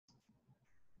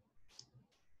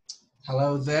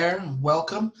Hello there, and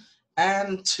welcome.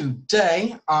 And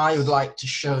today I would like to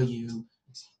show you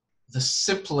the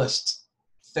simplest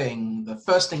thing, the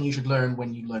first thing you should learn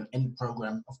when you learn any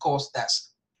program. Of course,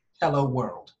 that's Hello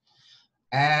World.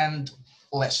 And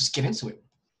let's just get into it.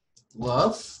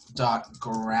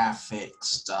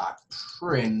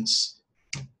 Love.graphics.print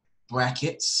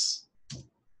brackets,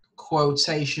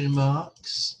 quotation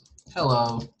marks,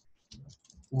 hello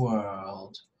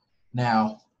world.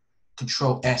 Now,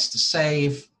 Control S to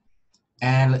save.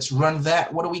 And let's run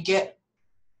that. What do we get?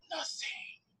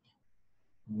 Nothing.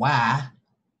 Why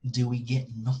do we get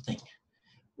nothing?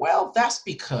 Well, that's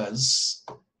because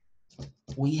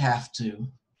we have to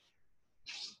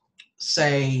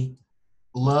say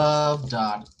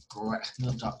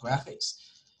love.graphics.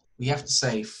 We have to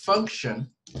say function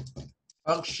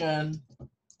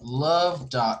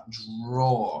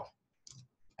love.draw,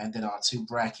 and then our two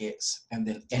brackets, and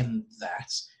then end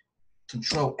that.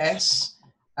 Control S,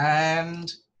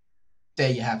 and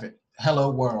there you have it. Hello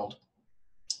world.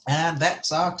 And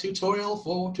that's our tutorial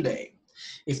for today.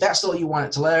 If that's all you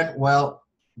wanted to learn, well,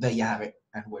 there you have it,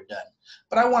 and we're done.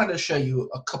 But I wanted to show you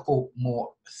a couple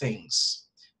more things.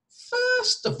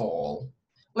 First of all,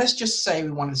 let's just say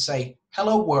we wanted to say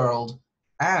hello world,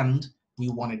 and we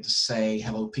wanted to say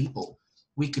hello people.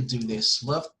 We could do this,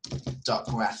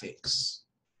 love.graphics.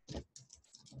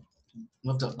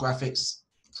 Love.graphics,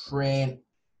 print,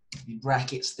 the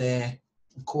brackets there,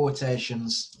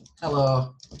 quotations,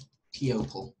 hello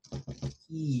people.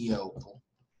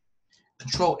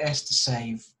 Control S to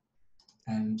save.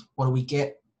 And what do we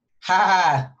get?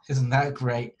 Ha! Isn't that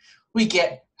great? We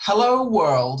get hello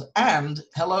world and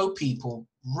hello people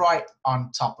right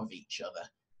on top of each other.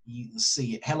 You can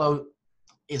see it. Hello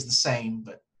is the same,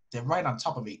 but they're right on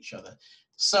top of each other.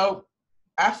 So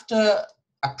after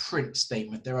a print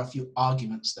statement, there are a few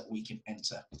arguments that we can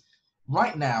enter.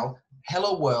 Right now,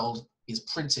 hello world is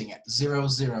printing at 0,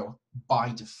 0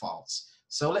 by default.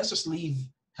 So let's just leave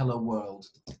hello world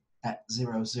at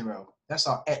 0, 0. That's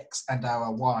our X and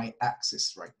our Y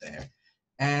axis right there.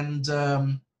 And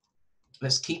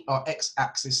let's keep our X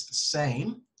axis the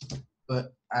same,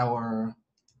 but our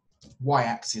Y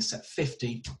axis at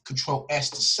 50. Control S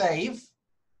to save.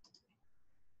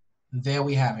 And there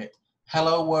we have it.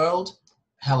 Hello world,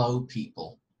 hello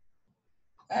people.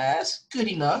 That's good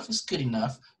enough. It's good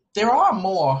enough. There are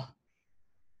more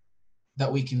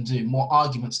that we can do, more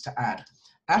arguments to add.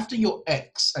 After your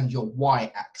X and your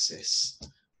Y axis,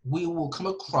 we will come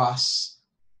across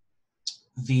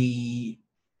the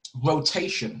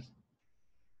rotation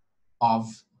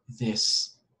of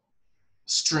this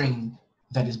string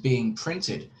that is being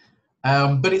printed.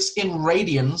 But it's in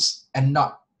radians and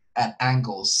not at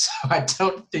angles. So I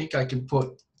don't think I can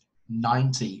put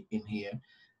 90 in here.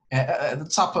 At the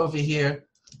top over here,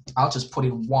 I'll just put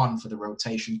in 1 for the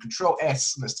rotation. Control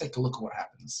S, let's take a look at what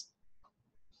happens.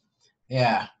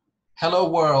 Yeah, hello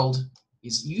world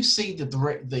is, you see that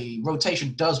the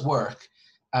rotation does work,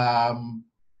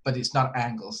 but it's not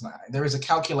angles. There is a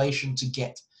calculation to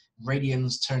get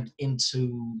radians turned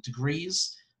into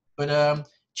degrees, but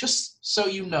just so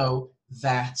you know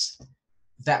that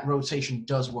that rotation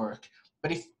does work.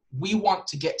 But if we want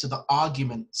to get to the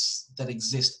arguments that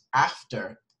exist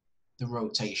after the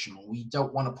rotation, we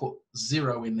don't want to put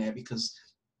 0 in there because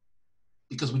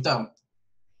we don't.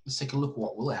 Let's take a look at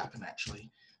what will happen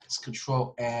actually. Let's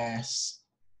Control S.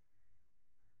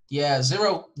 Yeah,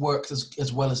 0 works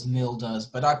as well as nil does,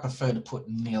 but I prefer to put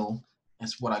nil.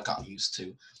 That's what I got used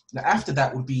to. Now after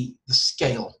that would be the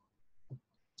scale.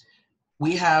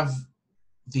 We have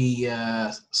the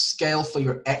scale for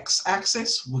your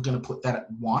x-axis. We're going to put that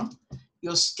at 1.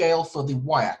 Your scale for the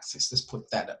y-axis, let's put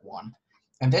that at 1.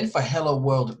 And then for hello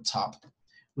world at the top,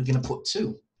 we're going to put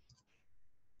 2.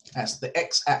 That's the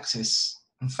x-axis.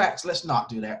 In fact, let's not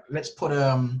do that. Let's put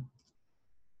the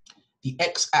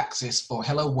x-axis for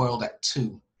hello world at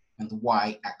 2 and the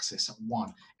y-axis at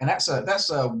 1. And that's a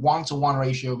 1-to-1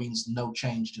 ratio, means no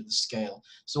change to the scale.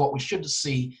 So what we should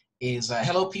see is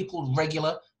hello people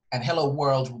regular and hello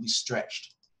world will be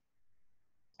stretched.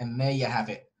 And there you have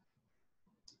it.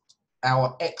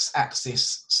 Our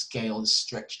x-axis scale is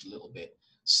stretched a little bit.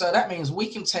 So that means we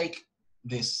can take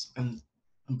this and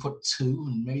put 2,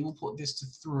 and maybe we'll put this to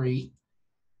 3.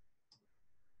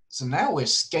 So now we're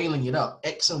scaling it up,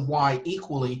 x and y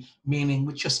equally, meaning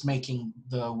we're just making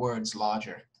the words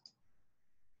larger.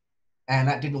 And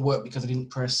that didn't work because I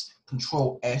didn't press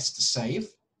Control S to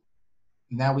save.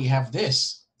 Now we have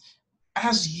this.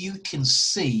 As you can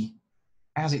see,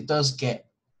 as it does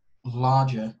get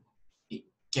larger, it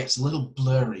gets a little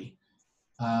blurry.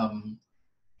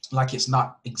 like it's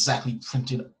not exactly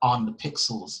printed on the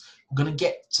pixels. We're going to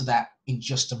get to that in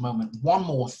just a moment. One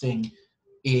more thing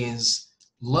is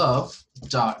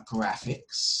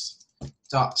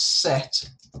love.graphics.set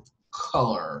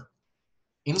color.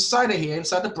 Inside of here,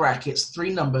 inside the brackets,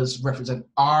 3 numbers represent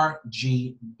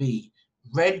RGB,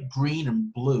 red, green,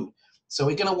 and blue. So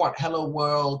we're going to want hello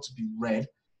world to be red.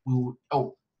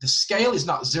 The scale is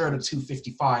not 0 to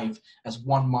 255 as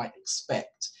one might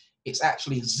expect. It's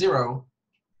actually 0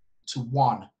 to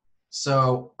 1.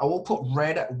 So I will put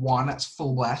red at 1. That's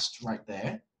full blast right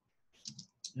there.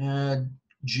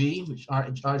 G, which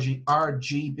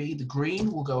RGB, the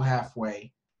green will go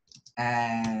halfway,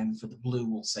 and for the blue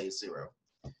we'll say 0.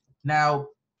 Now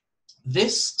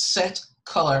this set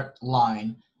color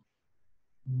line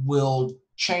will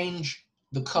change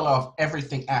the color of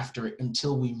everything after it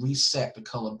until we reset the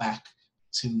color back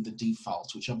to the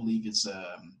default, which I believe is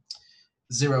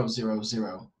 0, 0,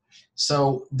 0.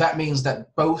 So that means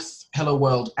that both hello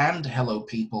world and hello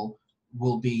people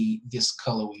will be this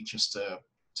color we just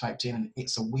typed in, and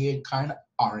it's a weird kind of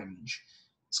orange.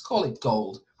 Let's call it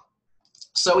gold.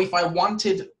 So if I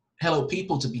wanted hello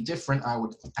people to be different, I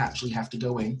would actually have to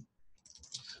go in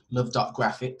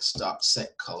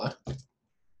love.graphics.set color,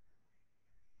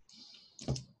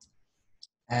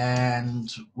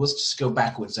 and let's just go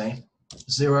backwards,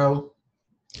 0,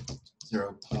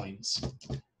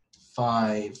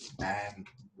 0.5, and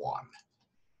 1,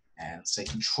 and say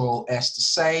Control S to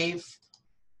save.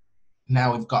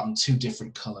 Now we've gotten 2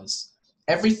 different colors.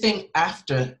 Everything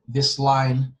after this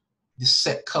line, this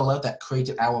set color that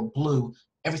created our blue,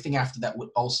 everything after that would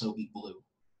also be blue,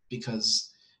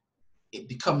 because it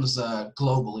becomes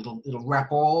global. It'll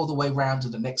wrap all the way around to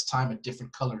the next time a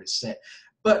different color is set.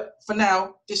 But for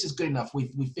now, this is good enough.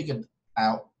 We figured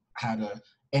out how to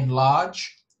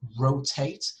enlarge,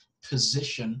 rotate,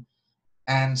 position,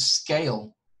 and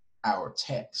scale our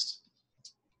text.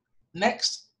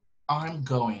 Next, I'm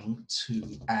going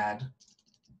to add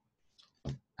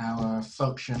our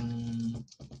function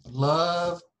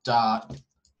love.load,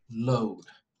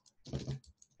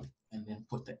 and then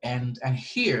put the end. And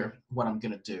here, what I'm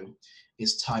going to do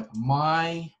is type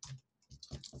my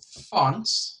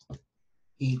fonts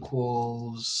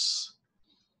equals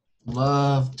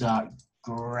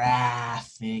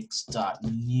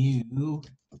love.graphics.new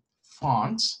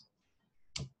font,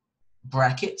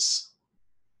 brackets,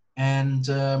 and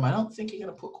I don't think you're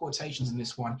going to put quotations in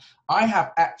this one. I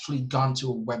have actually gone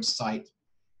to a website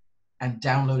and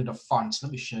downloaded a font.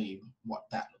 Let me show you what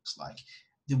that looks like.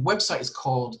 The website is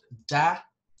called dafont.com.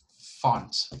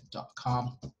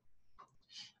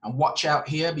 And watch out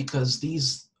here, because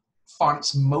these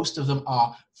fonts, most of them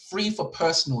are free for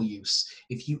personal use.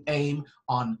 If you aim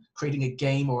on creating a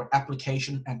game or an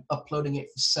application and uploading it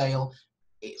for sale,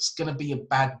 it's going to be a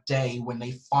bad day when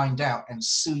they find out and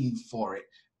sue you for it,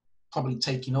 probably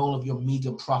taking all of your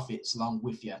meager profits along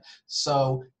with you.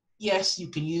 So yes, you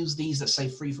can use these that say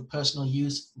free for personal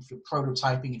use if you're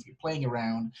prototyping, if you're playing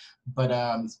around, but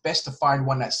it's best to find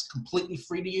one that's completely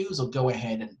free to use, or go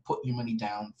ahead and put your money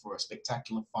down for a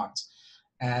spectacular font.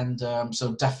 And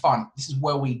so Dafont, this is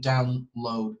where we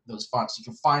download those fonts. You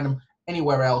can find them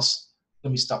anywhere else.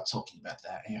 Let me stop talking about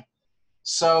that here.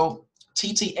 So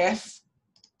TTF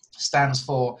stands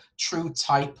for True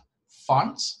Type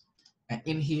Font. And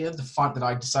in here, the font that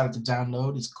I decided to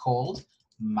download is called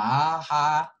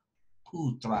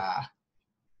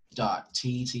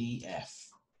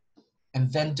Mahaputra.ttf.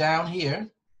 And then down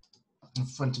here, in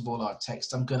front of all our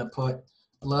text, I'm going to put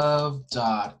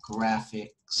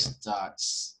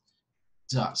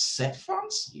love.graphics.set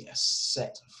fonts. Yes,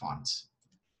 set font.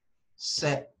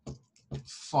 Set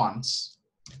fonts.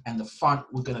 And the font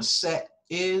we're going to set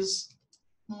is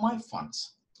my font.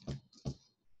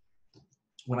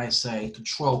 When I say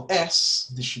Control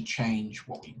S, this should change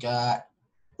what we got.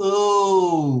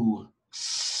 Ooh.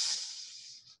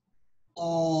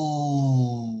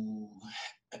 Ooh.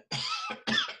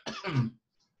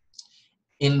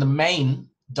 In the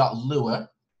main.lua,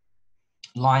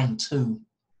 line 2,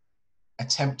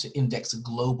 attempt to index a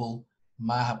global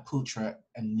Mahaputra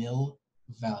and nil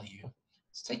value.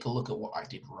 Let's take a look at what I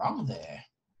did wrong there.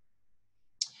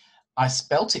 I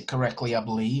spelt it correctly, I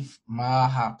believe.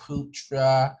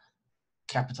 Mahaputra,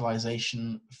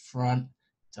 capitalization,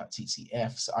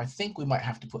 front.ttf. So I think we might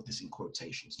have to put this in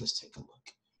quotations. Let's take a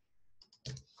look.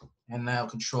 And now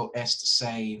Control S to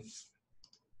save.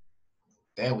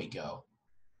 There we go.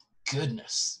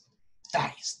 Goodness,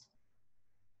 that is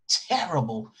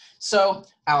terrible. So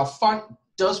our font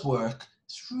does work.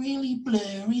 It's really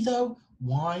blurry though.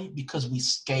 Why? Because we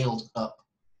scaled up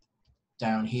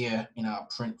down here in our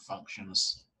print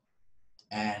functions.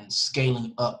 and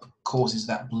scaling up causes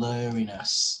that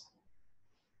blurriness.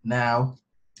 Now,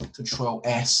 Control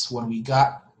S, what do we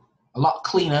got? A lot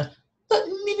cleaner, but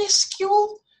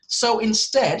minuscule. So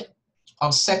instead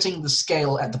of setting the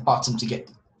scale at the bottom to get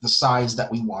the size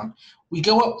that we want, we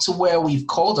go up to where we've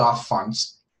called our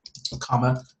fonts,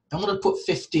 comma. I'm going to put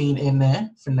 15 in there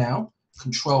for now.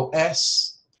 Control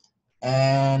S,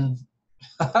 and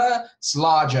it's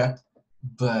larger,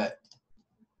 but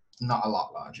not a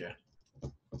lot larger.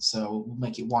 So we'll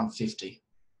make it 150.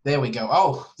 There we go.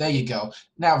 Oh, there you go.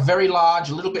 Now, very large,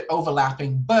 a little bit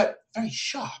overlapping, but very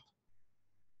sharp.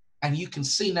 And you can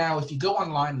see now, if you go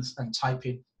online and type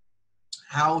in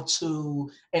how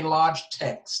to enlarge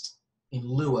text in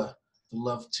Lua for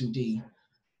love2d,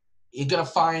 you're going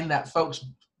to find that folks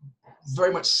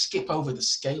very much skip over the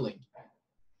scaling.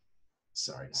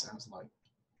 Sorry, it sounds like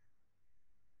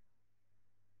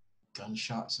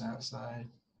gunshots outside.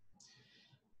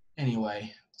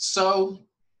 Anyway, so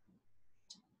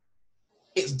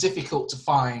it's difficult to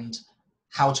find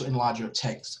how to enlarge your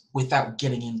text without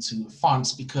getting into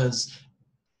fonts, because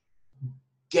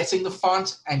getting the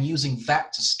font and using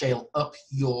that to scale up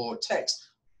your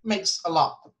text makes a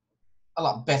lot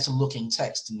better looking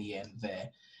text in the end there,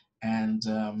 and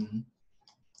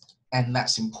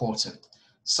that's important.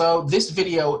 So this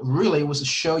video really was to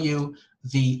show you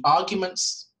the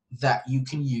arguments that you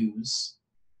can use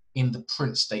in the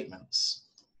print statements.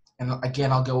 And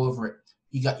again, I'll go over it.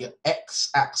 You got your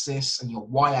x-axis and your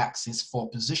y-axis for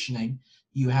positioning.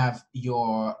 You have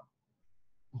your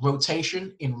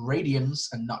rotation in radians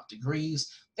and not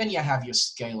degrees. Then you have your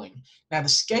scaling. Now the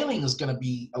scaling is going to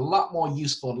be a lot more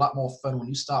useful, a lot more fun when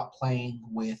you start playing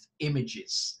with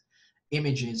images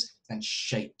and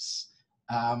shapes.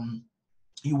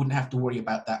 You wouldn't have to worry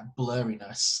about that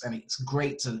blurriness, and it's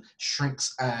great to shrink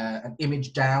an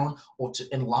image down or to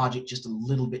enlarge it just a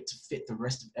little bit to fit the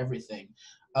rest of everything.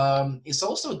 It's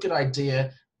also a good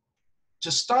idea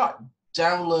to start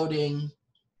downloading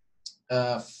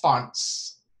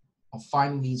fonts, or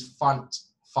finding these font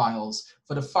files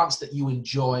for the fonts that you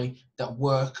enjoy, that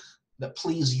work, that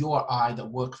please your eye, that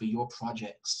work for your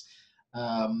projects.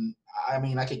 I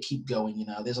mean, I could keep going, you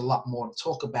know, there's a lot more to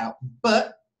talk about,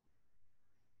 but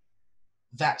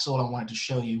that's all I wanted to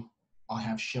show you. I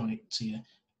have shown it to you,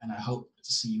 and I hope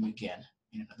to see you again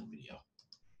in another video.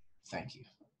 Thank you.